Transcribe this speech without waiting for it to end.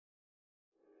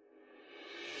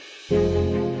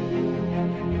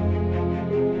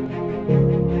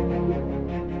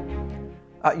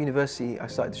At university, I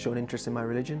started to show an interest in my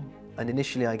religion, and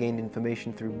initially I gained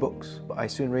information through books, but I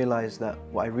soon realised that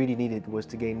what I really needed was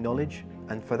to gain knowledge,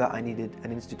 and for that I needed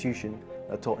an institution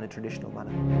that taught in a traditional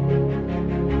manner.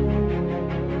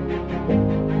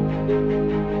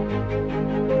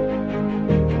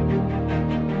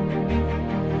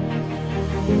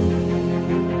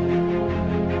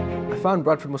 I found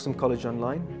Bradford Muslim College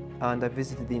online, and I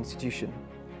visited the institution.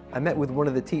 I met with one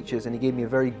of the teachers and he gave me a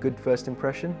very good first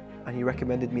impression, and he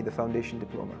recommended me the foundation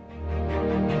diploma.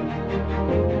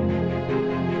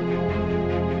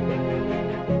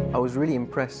 I was really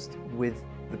impressed with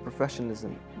the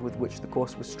professionalism with which the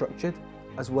course was structured,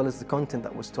 as well as the content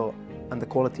that was taught and the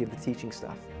quality of the teaching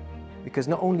staff. Because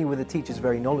not only were the teachers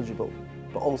very knowledgeable,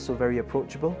 but also very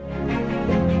approachable.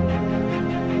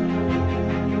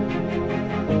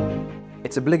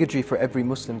 It's obligatory for every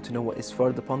Muslim to know what is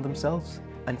fard upon themselves,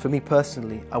 and for me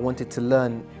personally, I wanted to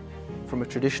learn from a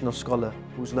traditional scholar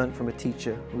who's learned from a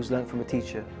teacher, who's learned from a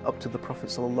teacher, up to the Prophet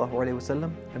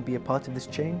ﷺ, and be a part of this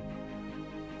chain.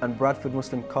 And Bradford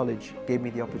Muslim College gave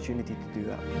me the opportunity to do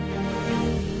that.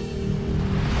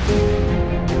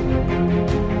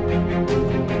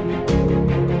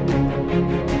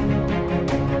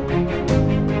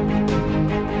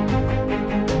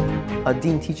 Our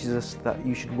Deen teaches us that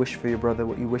you should wish for your brother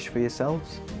what you wish for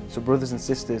yourselves. So brothers and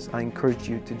sisters, I encourage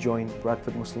you to join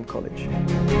Bradford Muslim College.